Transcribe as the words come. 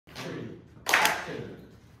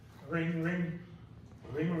Ring, ring,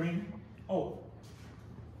 ring, ring. Oh,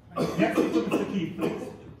 next to Mr. Keith, please.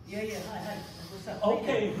 Yeah, hi. What's up?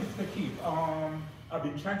 Okay, Mr. Keith. I've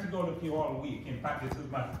been trying to go to you all week. In fact, this is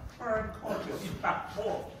my third call. In fact,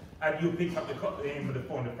 fourth. And you picked up the name of the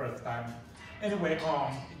phone the first time. Anyway,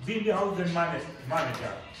 being the housing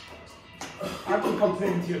manager, I've been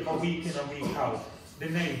complaining to you for week in and week out. The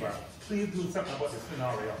neighbor, please do something about the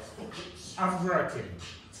scenario. I'm working.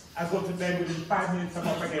 I go to bed within 5 minutes, I'm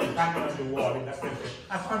up again, banging on the wall in that sense.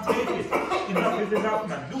 I can't take it. Enough is enough,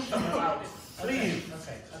 man. Do something about it. Please.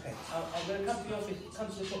 Okay. I'm going to come to the office, come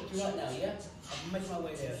to the property right now, yeah? I'll make my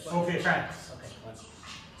way there. Okay, thanks. Okay, fine.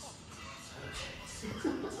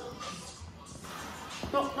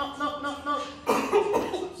 Knock.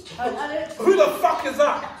 Hi, Alex. Who the fuck is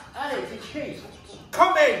that? Alex, it's Keith.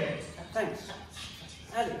 Come in. Thanks.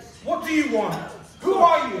 Alex. What do you want? Who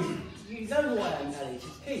are you? You know who I am, Alex.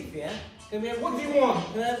 It's Keith, yeah? Can we have What do you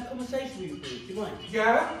want? Can I have a conversation with you, please? Do you mind?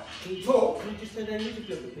 Yeah? Can you Talk. Can you just turn down the music a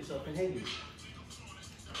little bit so I can hear you?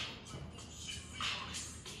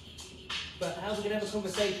 But how are we going to have a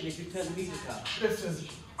conversation if you turn the music up? Listen,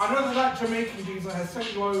 I know that Jamaican geezer has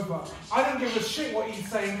sent you over. I don't give a shit what he's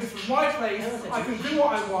saying. This is my place. I can do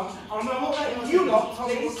what I want. I'm not letting you lot tell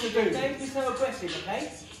me what to do. Don't be so aggressive,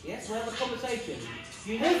 okay? Yes, we'll have a conversation.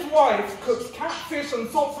 His wife cooks catfish and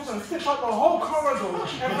saltfish and sits out the whole corridor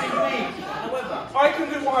every week. However, I can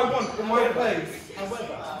do what I want in my place.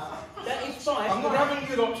 However, that is fine. I'm not having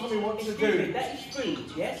you lot tell me what to do. That is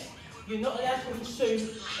food, yes? You're not allowed to consume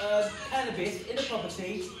cannabis in the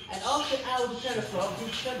property, and after hours of 10 o'clock, you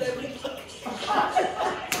turn everything.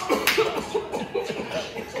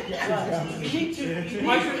 You need to.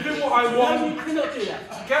 I can do what I want. No, you cannot do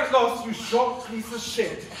that. Get lost, you short piece of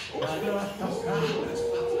shit.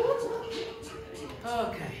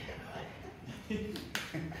 Okay.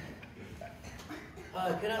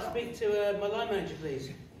 Can I speak to my line manager, please?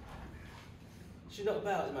 She's not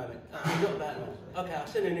about at the moment. She's not about at the moment. Okay, I'll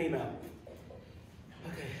send her an email.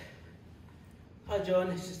 Okay. Hi John,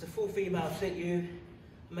 this is the fourth email I've sent you.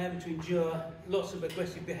 I'm having to endure lots of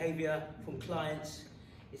aggressive behaviour from clients.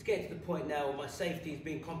 It's getting to the point now where my safety is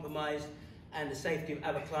being compromised and the safety of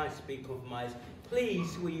other clients is being compromised.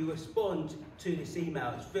 Please, will you respond to this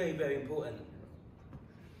email? It's very, very important.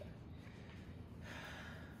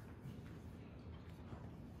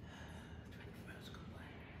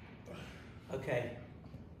 Okay,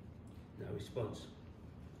 no response.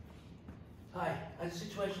 Hi, has the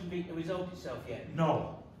situation been resolved itself yet?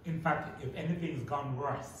 No. In fact, if anything's gone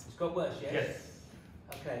worse. It's got worse, yes?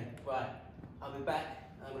 Yes. Okay, right. I'll be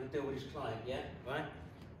back. I'm going to deal with this client, yeah? Right?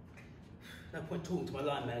 No point talking to my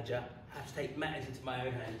line manager. I have to take matters into my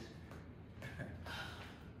own hands.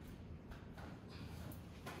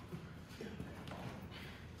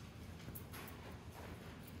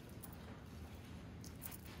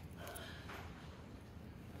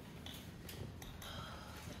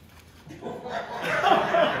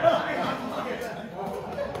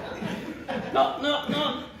 Knock.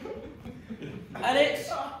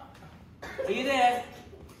 Alex, are you there?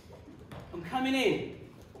 I'm coming in.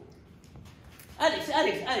 Alex,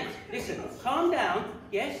 listen, calm down,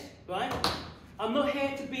 yes, right? I'm not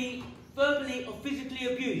here to be verbally or physically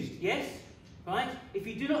abused, yes? Right? If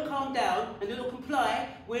you do not calm down and do not comply,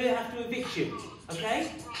 we'll have to evict you,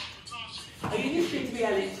 okay? Are you listening to me,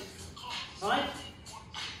 Alex? Right?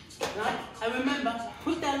 Right? And remember,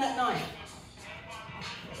 put down that knife.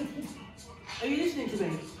 Are you listening to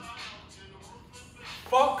me?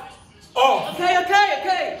 Fuck off!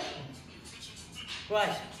 Okay.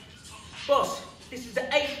 Right. Boss, this is the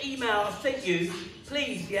 8th email I've sent you.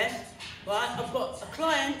 Please, yes? Right, I've got a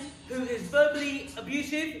client who is verbally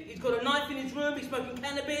abusive. He's got a knife in his room. He's smoking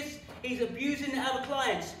cannabis. He's abusing the other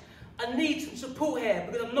clients. I need some support here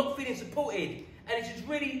because I'm not feeling supported. And it's just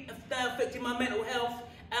really affecting my mental health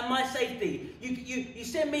and my safety. You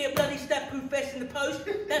send me a bloody stab-proof vest in the post,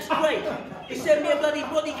 that's great. You send me a bloody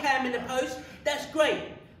body cam in the post, that's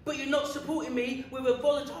great. But you're not supporting me with a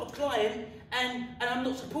volatile client, and I'm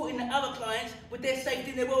not supporting the other clients with their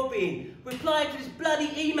safety and their well-being. Reply to this bloody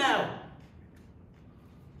email.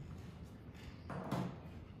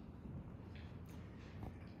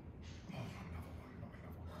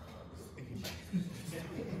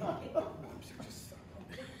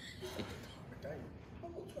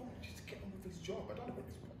 Job. I don't know what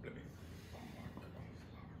his problem is.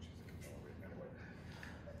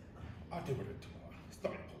 I'll deal with it tomorrow. It's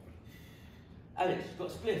not important. Alex, you've got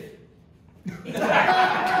a spliff.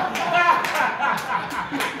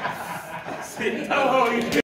 Oh,